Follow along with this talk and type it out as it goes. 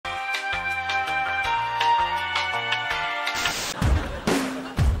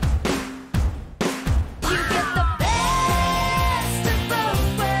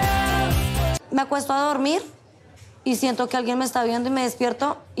acuesto a dormir y siento que alguien me está viendo y me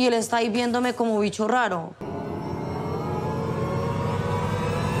despierto y él está ahí viéndome como bicho raro.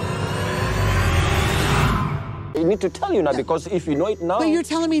 I need to tell you now, because if you know it now... But you're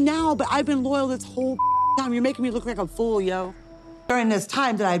telling me now, but I've been loyal this whole time. You're making me look like a fool, yo. During this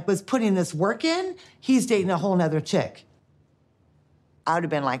time that I was putting this work in, he's dating a whole nother chick. I would have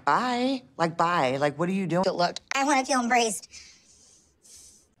been like, bye. Like, bye. Like, what are you doing? Look, I want to feel embraced.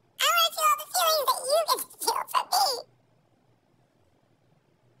 I want to feel all the feelings that you get to feel from me.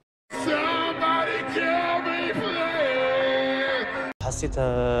 Somebody kill me, please.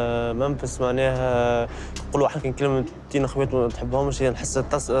 حسيتها منفس معناها كل واحد كان كلمة تين خوات ما تحبهمش نحس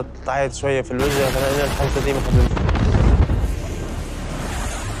تعيط شوية في الوجه فأنا الحركة دي ما حبيتها.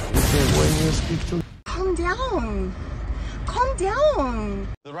 Calm down. Calm down.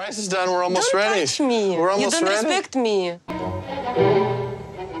 The rice is done. We're almost ready. Don't touch me. We're almost you don't ready. respect me.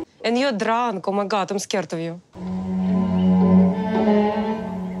 And you're drunk. Oh my God, I'm scared of you.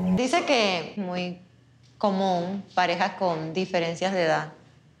 Dice que muy común parejas con diferencias de edad.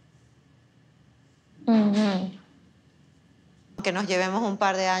 Que nos llevemos un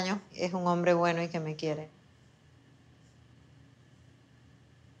par de años, es un hombre bueno y que me quiere.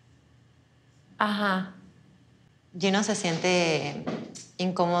 Ajá. Gino se siente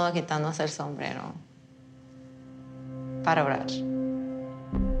incómodo quitándose el sombrero para orar.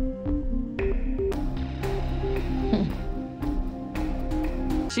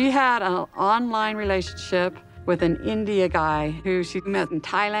 She had an online relationship with an India guy who she met in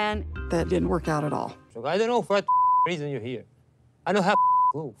Thailand. That didn't work out at all. So I don't know for what reason you're here. I don't have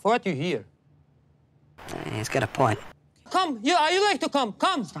clue for what you're here. He's got a point. Come, you like to come.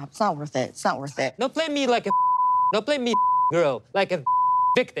 Come. Stop. It's not worth it. It's not worth it. Don't play me like a don't play me, girl, like a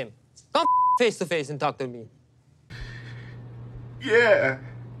victim. Come face to face and talk to me. Yeah.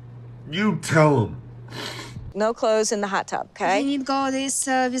 You tell him. No clothes in the hot tub, okay? You need to go this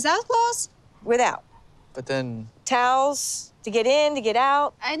without clothes? Without. But then... Towels to get in, to get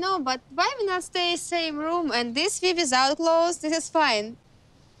out. I know, but why we not stay in the same room? And this we without clothes, this is fine.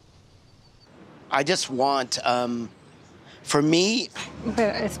 I just want, for me...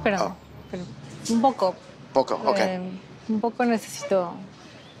 Espera, un poco. Poco, okay. Un poco necesito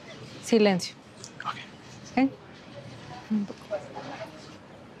silencio. Okay. ¿Okay?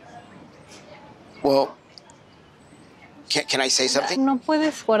 Well, can I say something? ¿No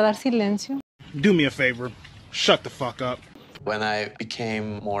puedes guardar silencio? Do me a favor. Shut the fuck up. When I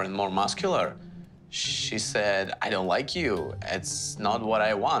became more and more muscular, she said, I don't like you. It's not what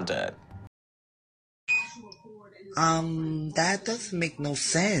I wanted. That doesn't make no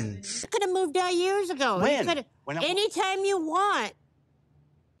sense. You could have moved out years ago. When? Anytime you want.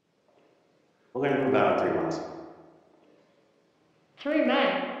 We're going to move out in 3 months. 3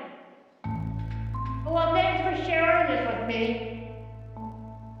 months? Well, thanks for sharing this with me.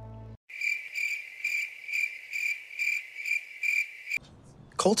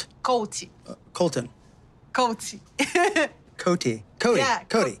 Colt? Coach. Colton. Coach. Cody. Cody. Yeah,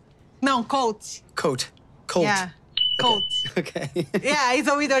 Cody. No, coach. Coat. Colt. Yeah, coach. Okay. Yeah, it's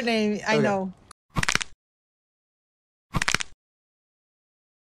a middle name, I know.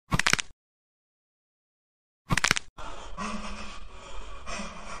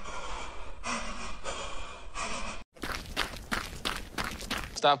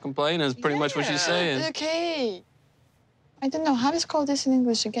 Stop complaining is pretty much what she's saying. Okay. I don't know. How is called this in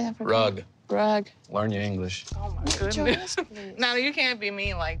English again? I forgot. Rug. Rug. Learn your English. Oh, my goodness. No, you can't be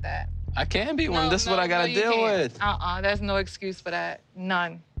mean like that. I can be one. This is what I got to deal with. There's no excuse for that.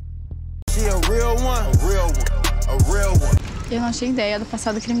 None. She a real one. A real one. A real one. Eu não tinha ideia do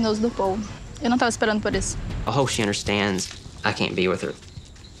passado criminoso do Paul. Eu não estava esperando por isso. I hope she understands I can't be with her.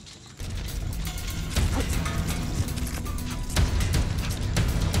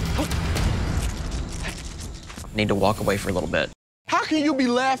 Need to walk away for a little bit. How can you be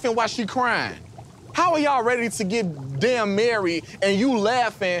laughing while she crying? How are y'all ready to get damn married and you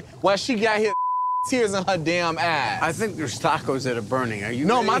laughing while she got here tears in her damn eyes? I think there's tacos that are burning. Are you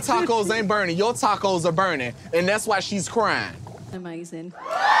my tacos ain't burning. Your tacos are burning, and that's why she's crying. Amazing.